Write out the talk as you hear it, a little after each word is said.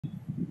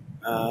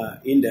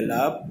in the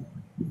lab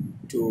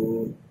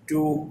to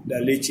do the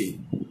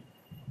leaching.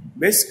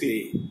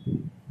 Basically,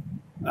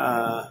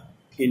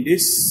 in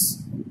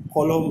this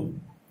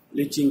column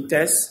leaching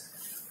test,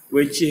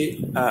 which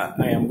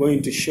I am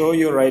going to show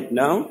you right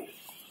now,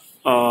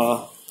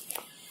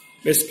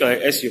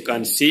 basically, as you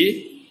can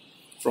see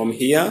from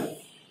here,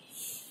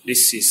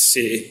 this is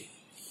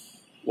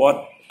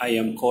what I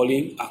am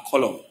calling a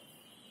column.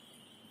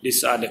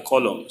 These are the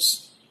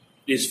columns.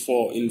 These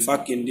four. In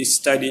fact, in this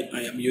study,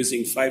 I am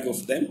using 5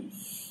 of them.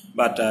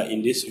 But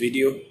in this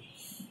video,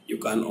 you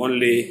can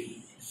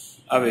only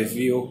have a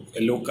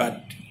look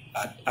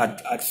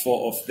at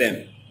 4 of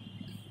them.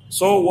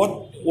 So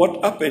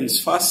what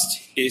happens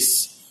first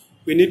is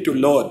we need to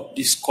load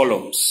these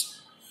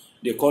columns.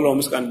 The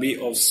columns can be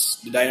of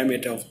the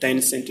diameter of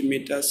 10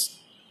 centimeters.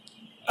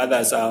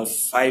 Others are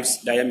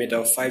diameter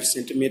of 5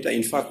 centimeters.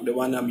 In fact, the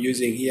one I'm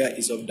using here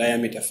is of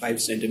diameter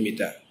 5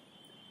 centimeters.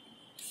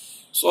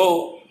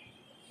 So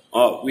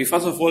we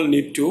first of all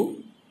need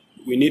to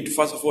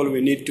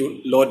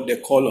load the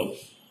column.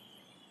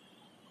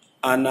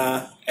 And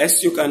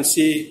as you can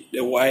see,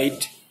 the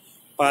white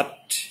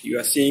part you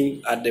are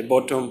seeing at the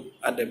bottom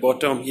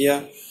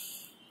here,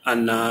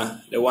 and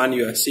the one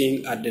you are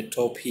seeing at the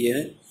top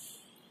here,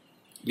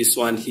 this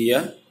one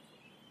here,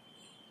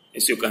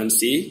 as you can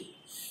see,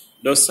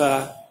 those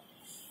are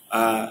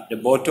the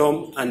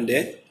bottom and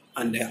the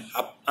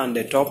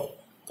top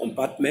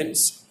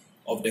compartments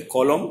of the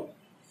column.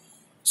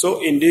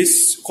 So in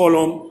this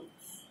column,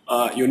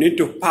 you need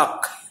to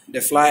pack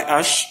the fly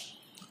ash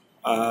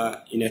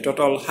in a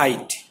total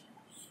height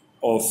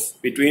of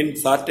between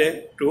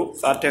 30 to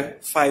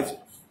 35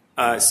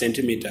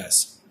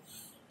 centimeters.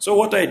 So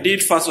what I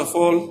did first of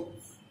all,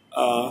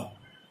 I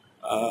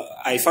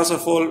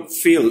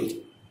filled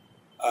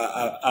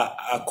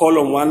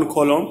one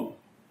column,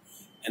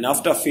 and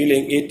after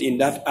filling it in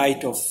that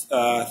height of,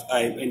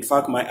 in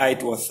fact my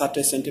height was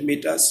 30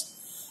 centimeters.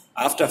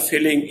 After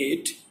filling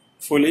it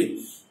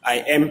fully, I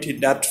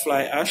emptied that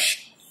fly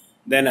ash,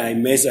 then I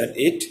measured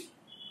it,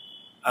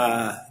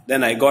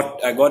 then I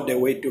got the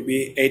weight to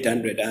be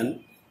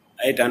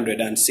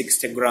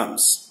 860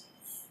 grams.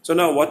 So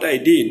now what I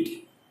did,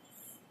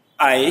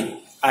 I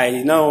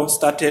now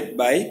started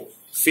by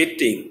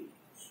fitting.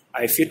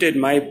 I fitted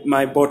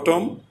my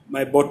bottom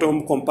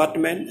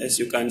compartment. As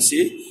you can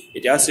see,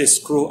 it has a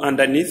screw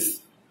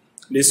underneath.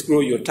 This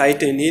screw, you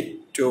tighten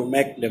it to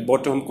make the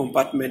bottom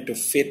compartment to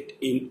fit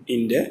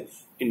in the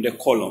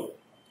column.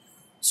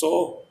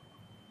 So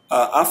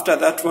after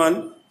that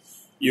one,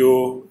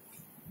 you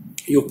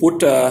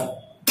put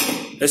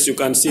as you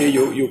can see,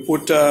 you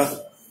put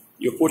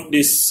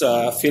this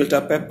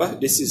filter paper.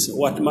 This is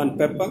Wortman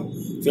paper,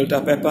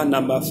 filter paper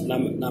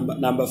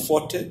number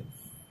 40.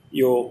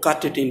 You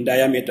cut it in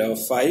diameter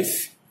of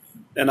 5.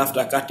 Then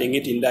after cutting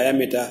it in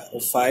diameter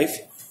of 5,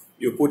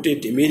 you put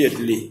it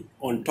immediately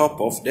on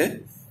top of the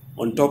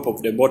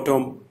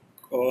bottom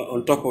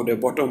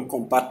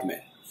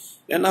compartment.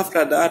 Then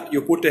after that,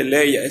 you put a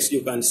layer, as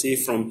you can see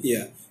from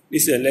here.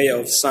 This is a layer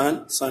of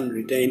sand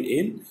retained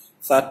in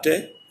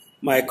 30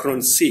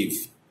 micron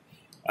sieve.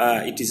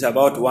 It is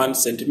about 1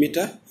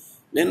 centimeter.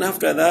 Then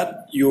after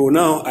that,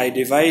 I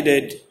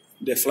divided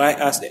the fly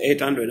ash, the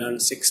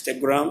 860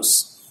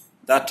 grams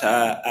that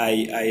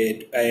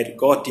I had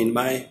got in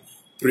my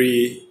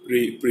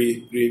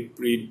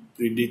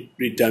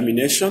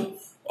predetermination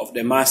of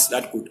the mass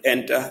that could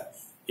enter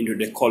into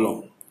the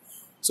column.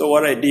 So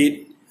what I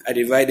did, I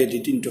divided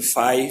it into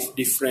 5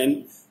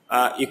 different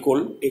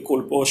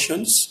equal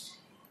portions.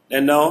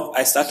 And now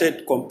I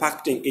started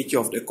compacting each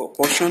of the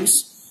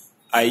portions.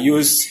 I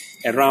used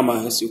a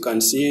rammer. As you can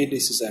see,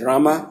 this is a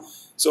rammer.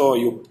 So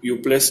you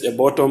place the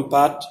bottom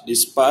part,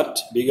 this part,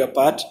 bigger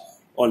part,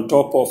 on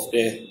top of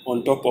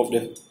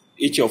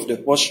each of the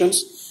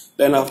portions.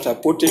 Then after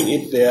putting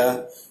it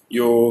there,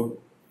 you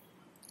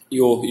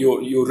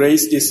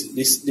raise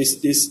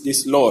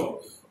this load,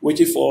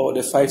 which is for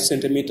the 5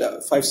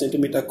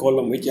 centimeter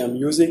column, which I'm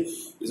using,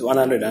 is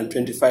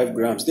 125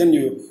 grams. Then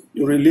you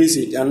release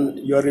it, and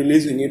you are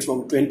releasing it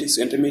from 20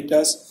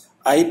 centimeters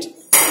height.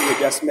 You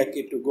just make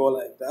it to go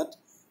like that,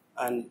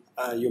 and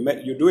you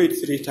do it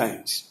 3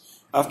 times.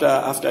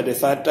 After the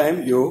 3rd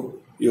time, you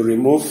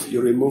remove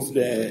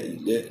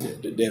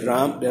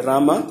the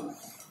rammer.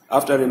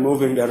 After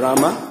removing the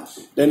rammer,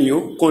 then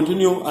you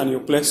continue and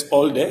you place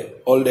all the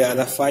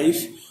other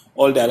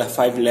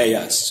 5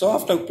 layers. So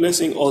after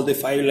placing all the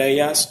 5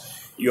 layers,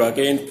 you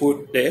again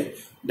put the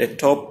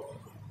top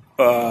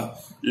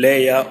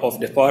layer of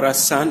the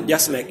porous sand,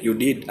 just like you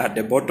did at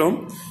the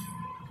bottom.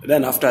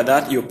 Then after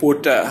that, you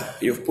put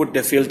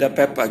the filter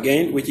paper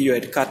again, which you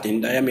had cut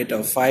in diameter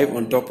of 5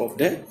 on top of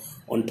the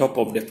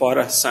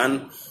porous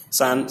sand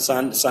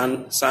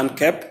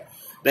cap.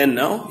 Then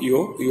now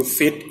you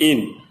fit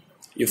in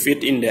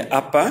the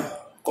upper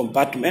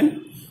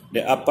compartment,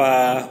 the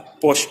upper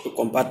push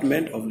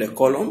compartment of the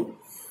column.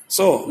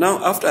 So now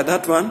after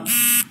that one,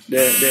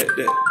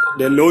 the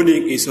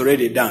loading is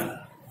already done.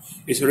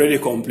 It's already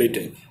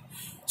completed.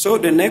 So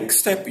the next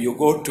step you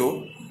go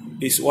to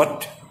is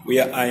what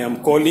where I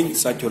am calling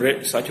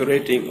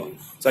saturating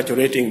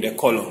the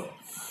column.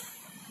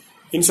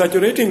 In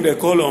saturating the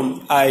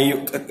column,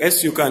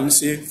 as you can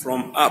see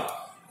from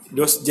up,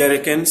 those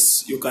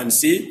jerrycans you can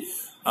see,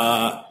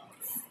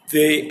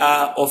 they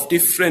are of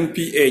different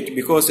pH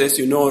because, as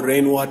you know,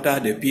 rainwater,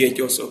 the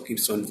pH also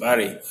keeps on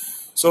varying.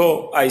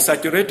 So I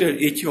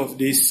saturated each of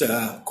these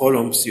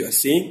columns you are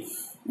seeing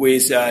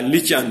with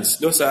leachants.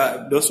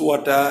 Those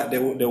water,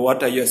 the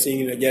water you are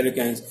seeing in the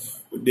jerrycans,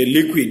 the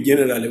liquid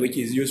generally which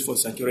is used for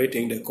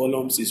saturating the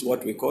columns is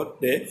what we call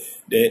the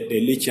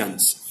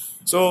leachants.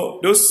 So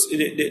those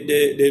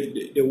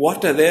the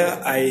water there,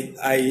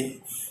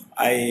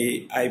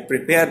 I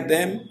prepared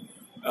them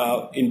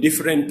in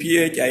different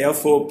pH. I have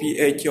for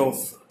pH of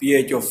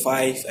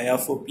 5, I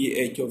have for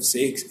pH of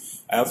 6,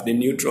 I have the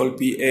neutral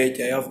pH,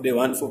 I have the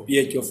one for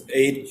pH of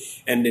 8,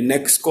 and the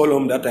next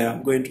column that I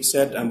am going to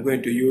set, I'm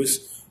going to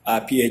use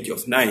pH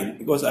of 9,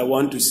 because I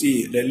want to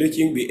see the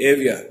leaching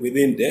behavior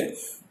within the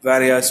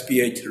various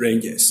pH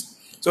ranges.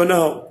 So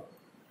now,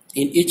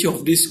 in each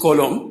of these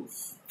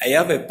columns, I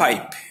have a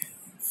pipe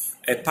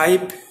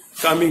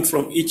coming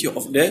from each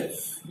of the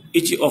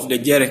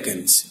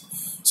jerrycans.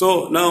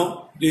 So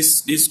now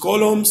these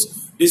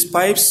columns, these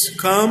pipes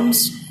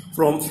comes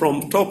from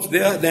top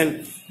there,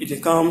 then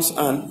it comes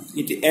and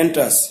it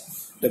enters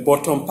the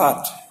bottom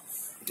part.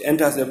 It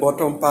enters the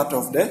bottom part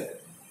of the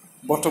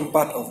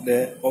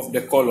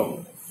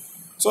column.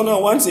 So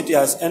now once it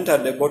has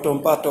entered the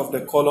bottom part of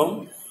the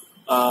column,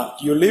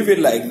 you leave it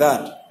like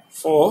that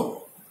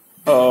for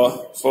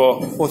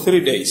 3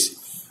 days.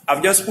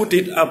 I've just put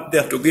it up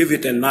there to give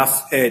it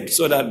enough head,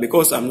 so that,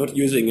 because I'm not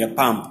using a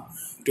pump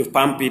to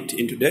pump it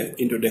into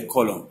the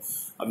column,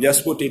 I've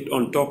just put it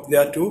on top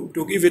there to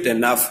give it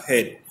enough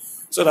head,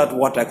 so that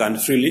water can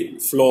freely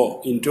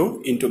flow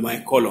into my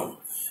column.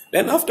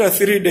 Then after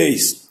 3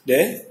 days,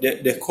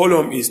 the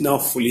column is now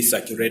fully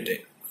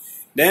saturated.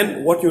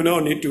 Then what you now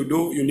need to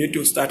do, you need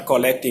to start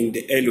collecting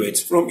the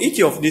eluates from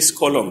each of these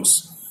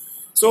columns.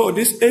 So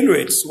these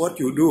eluates, what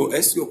you do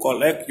is you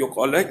collect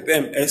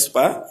them as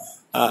per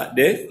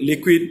the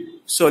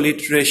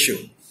liquid-solid ratio.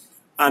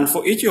 And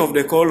for each of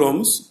the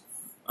columns,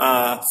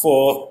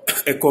 for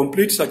a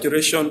complete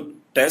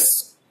saturation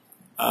test,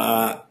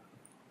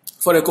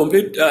 for a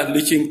complete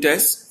leaching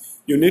test,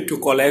 you need to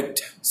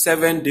collect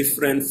 7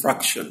 different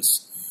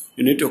fractions.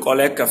 You need to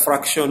collect a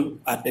fraction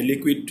at the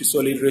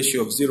liquid-to-solid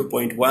ratio of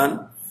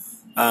 0.1,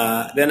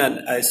 then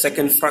a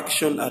second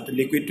fraction at the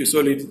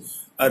liquid-to-solid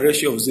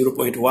ratio of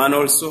 0.1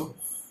 also.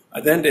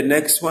 Then the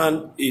next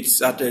one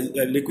is at a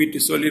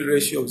liquid-to-solid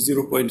ratio of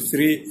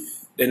 0.3.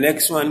 The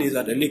next one is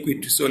at a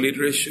liquid-to-solid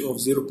ratio of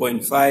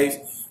 0.5.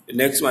 The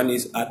next one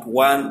is at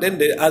 1. Then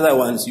the other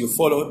ones, you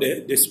follow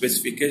the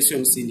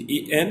specifications in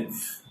EN,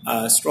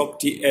 stroke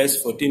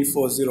TS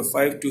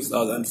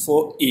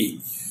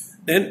 14405-2004E.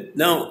 Then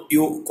now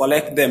you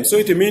collect them. So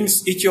it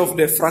means each of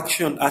the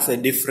fraction has a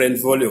different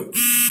volume,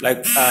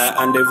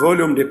 and the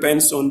volume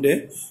depends on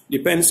the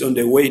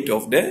weight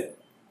of the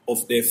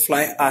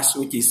fly ash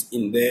which is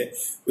in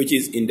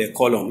the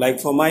column.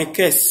 Like for my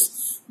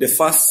case, the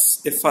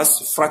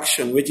first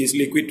fraction, which is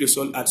liquid to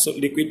solid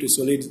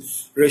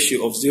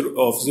ratio of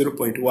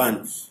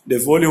 0.1, the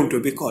volume to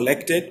be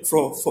collected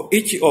for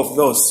each of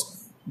those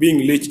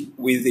being leached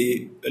with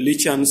the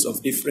leachants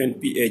of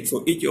different pH.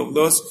 For each of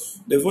those,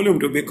 the volume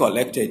to be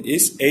collected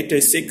is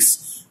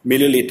 86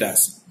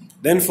 milliliters.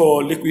 Then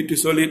for liquid to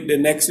solid, the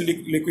next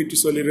liquid to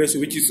solid ratio,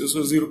 which is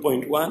also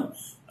 0.1,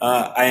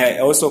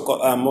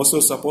 I'm also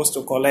supposed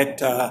to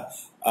collect a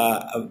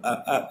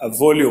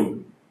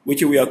volume,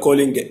 which we are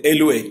calling the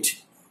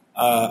eluate,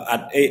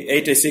 at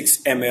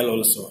 86 ml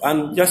also,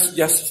 and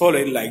just follow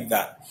it like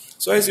that.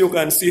 So as you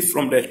can see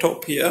from the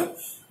top here,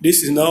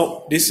 this is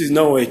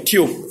now a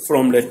tube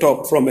from the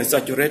top, from a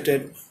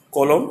saturated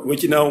column,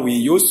 which now we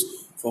use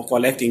for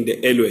collecting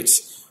the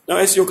eluates. Now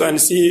as you can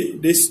see,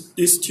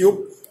 this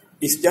tube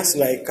is just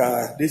like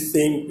this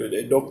thing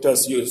the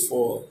doctors use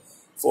for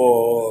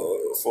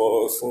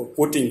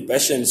putting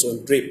patients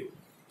on drip.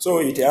 So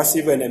it has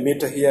even a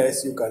meter here,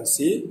 as you can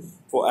see,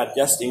 for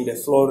adjusting the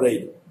flow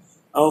rate.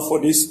 And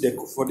for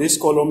this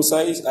column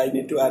size, I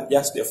need to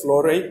adjust the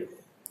flow rate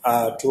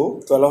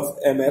to 12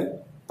 ml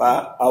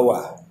per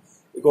hour,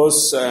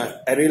 because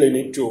I really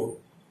need to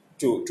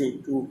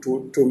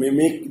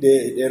mimic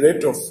the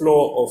rate of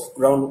flow of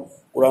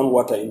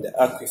groundwater in the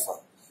aquifer.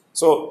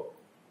 So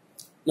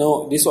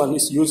now this one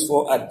is used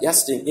for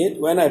adjusting it.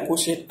 When I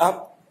push it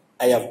up,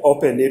 I have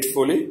opened it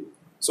fully,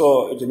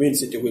 so it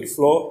means it will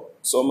flow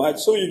so much.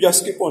 So you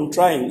just keep on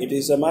trying. It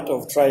is a matter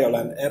of trial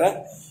and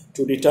error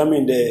to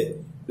determine the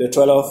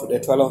 12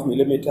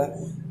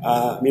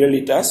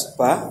 milliliters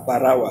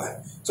per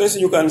hour. So as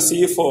you can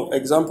see, for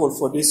example,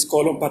 for this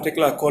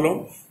particular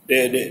column,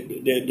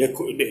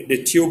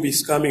 the tube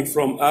is coming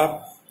from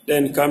up,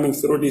 then coming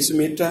through this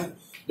meter.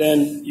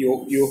 Then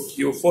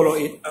you follow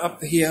it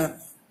up here,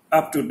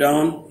 up to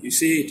down. You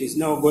see, it is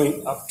now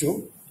going up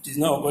to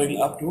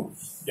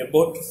the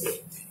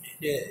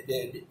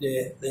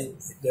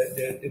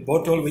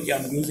bottle which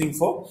I'm using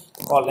for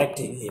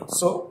collecting it.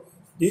 So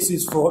this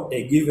is for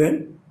a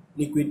given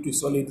liquid to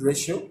solid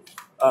ratio.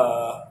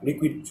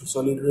 Liquid to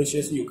solid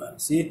ratio, so you can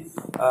see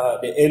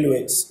the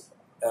eluates.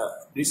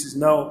 This is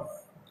now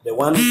the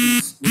one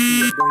which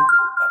we are going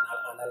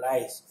to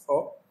analyze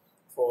for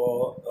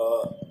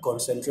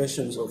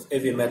concentrations of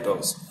heavy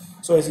metals.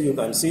 So as you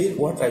can see,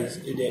 what is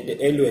the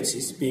eluates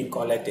is being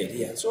collected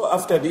here. So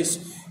after this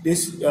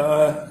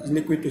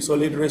liquid to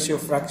solid ratio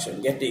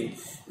fraction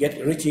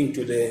reaching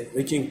to the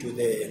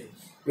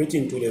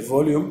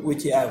volume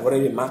which I have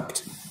already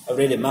marked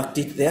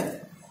it there.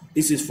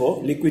 This is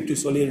for liquid to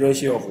solid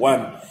ratio of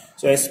 1.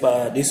 So as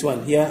per this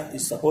one here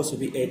is supposed to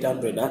be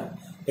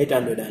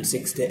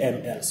 860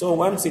 ml. So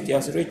once it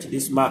has reached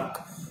this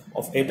mark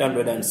of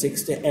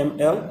 860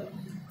 ml,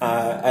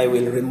 I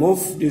will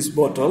remove this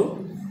bottle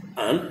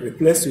and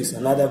replace with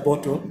another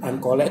bottle and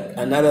collect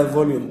another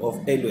volume of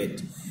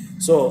eluate.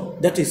 So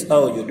that is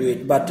how you do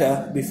it.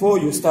 But before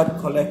you start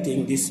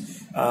collecting this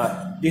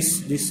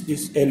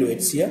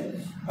eluates here,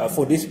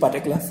 for this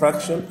particular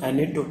fraction, I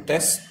need to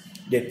test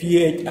the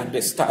pH at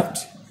the start.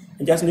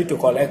 I just need to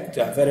collect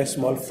a very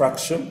small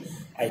fraction.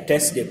 I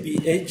test the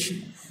pH,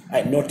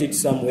 I note it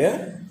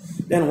somewhere.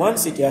 Then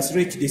once it has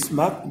reached this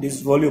mark,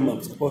 this volume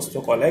I'm supposed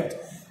to collect,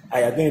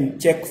 I again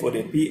check for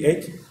the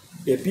pH.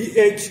 The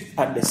pH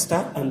at the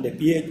start and the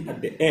pH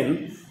at the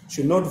end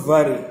should not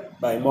vary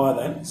by more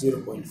than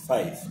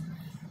 0.5.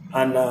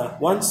 And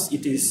once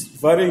it is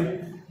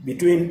varying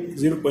between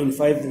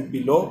 0.5 and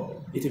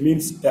below, it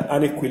means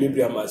an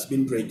equilibrium has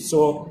been reached.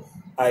 So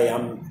I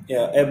am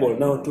able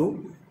now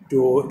to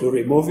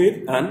remove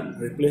it and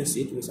replace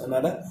it with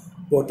another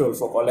bottle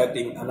for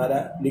collecting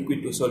another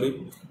liquid to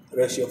solid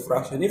ratio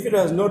fraction. If it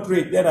has not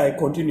reached, then I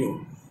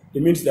continue.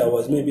 It means there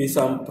was maybe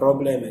some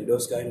problem and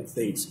those kind of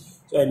things.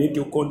 So I need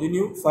to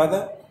continue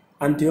further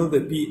until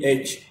the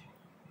pH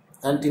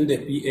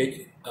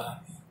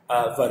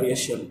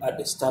variation at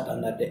the start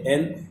and at the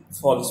end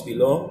falls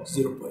below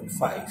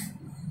 0.5.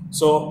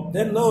 So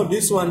then now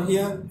this one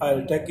here,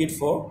 I'll take it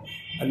for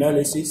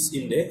analysis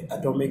in the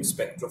atomic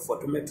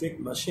spectrophotometric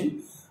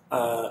machine,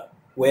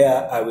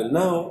 where I will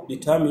now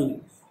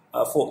determine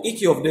for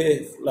each of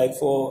the, like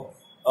for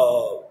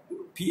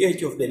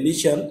pH of the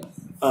leachant,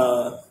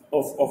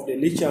 of the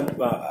leachant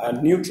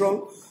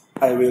neutral,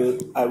 I will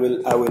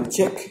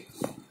check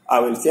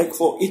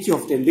for each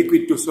of the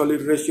liquid to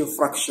solid ratio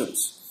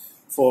fractions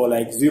for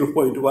like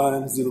 0.1,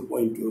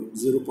 0.2,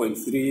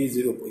 0.3,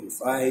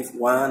 0.5,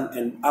 1,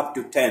 and up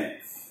to 10.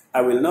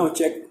 I will now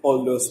check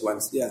all those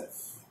ones there.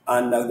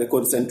 And the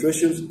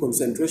concentrations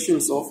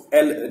of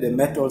the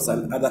metals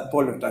and other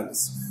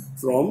pollutants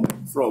from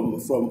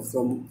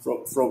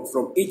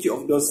each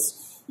of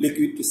those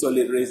liquid to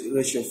solid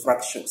ratio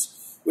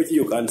fractions, which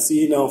you can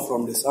see now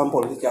from the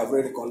sample which I've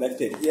already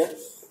collected here.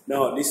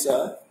 Now these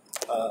are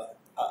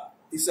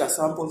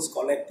samples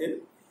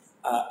collected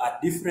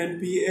at different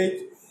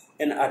pH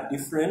and at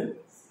different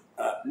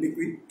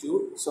liquid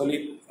to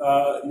solid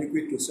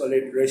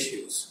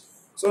ratios.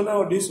 So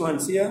now these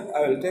ones here,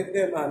 I will take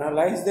them,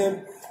 analyze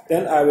them,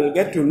 then I will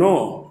get to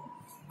know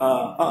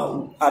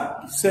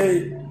at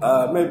say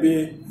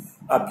maybe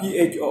a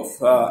pH of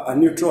a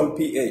neutral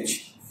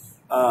pH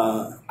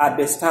at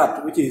the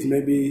start, which is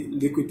maybe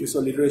liquid to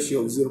solid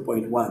ratio of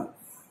 0.1.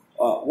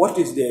 What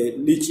is the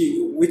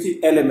leaching, which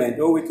element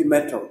or which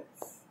metal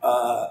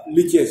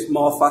leaches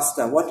more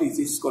faster? What is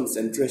its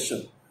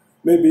concentration?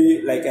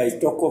 Maybe like I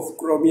talk of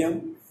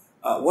chromium.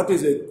 What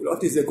is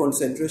the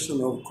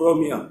concentration of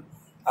chromium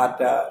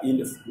at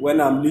when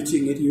I'm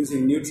leaching it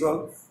using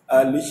neutral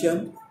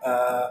leachant?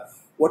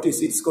 What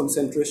is its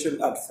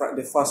concentration at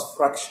the first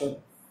fraction?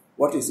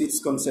 What is its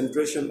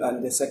concentration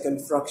at the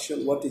second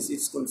fraction? What is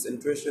its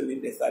concentration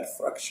in the third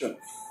fraction?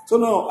 So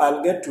now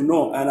I'll get to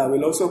know, and I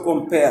will also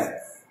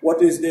compare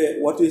what is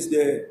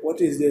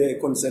the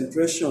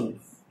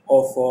concentration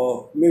of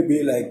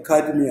maybe like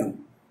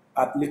cadmium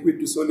at liquid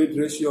to solid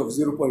ratio of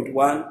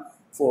 0.1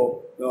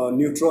 for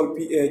neutral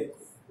pH.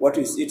 What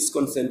is its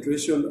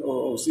concentration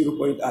of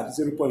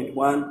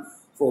 0.1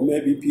 for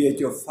maybe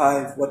pH of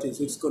 5? What is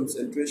its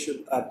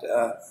concentration at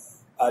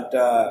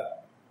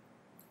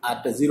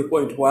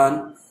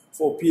 0.1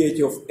 for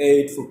pH of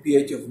 8, for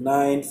pH of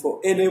 9, for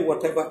any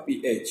whatever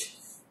pH?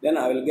 Then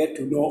I will get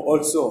to know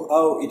also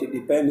how it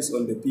depends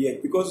on the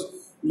pH, because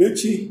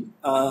leaching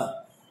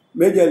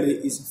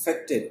majorly is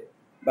affected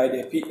by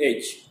the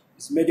pH.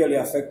 It's majorly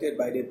affected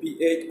by the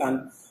pH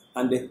and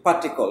the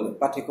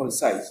particle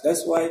size.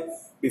 That's why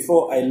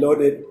before I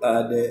loaded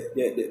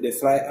the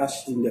fly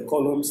ash in the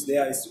columns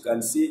there, as you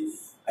can see,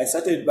 I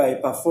started by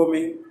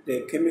performing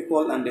the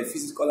chemical and the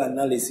physical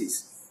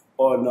analysis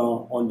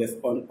on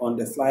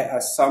the fly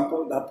ash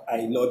sample that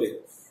I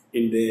loaded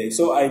in the.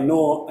 So I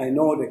know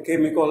the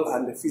chemical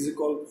and the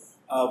physical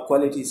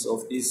qualities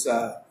of this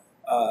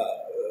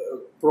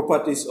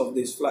properties of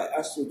this fly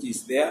ash which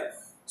is there.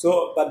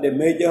 So, but the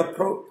major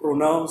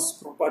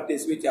pronounced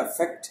properties which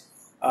affect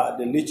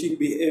the leaching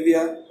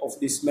behavior of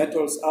these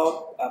metals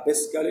out are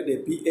basically the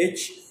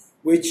pH,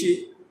 which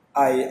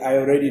I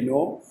already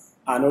know,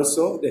 and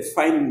also the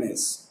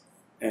fineness,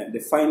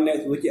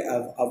 which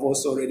I've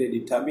also already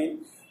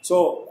determined.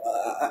 So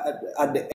at the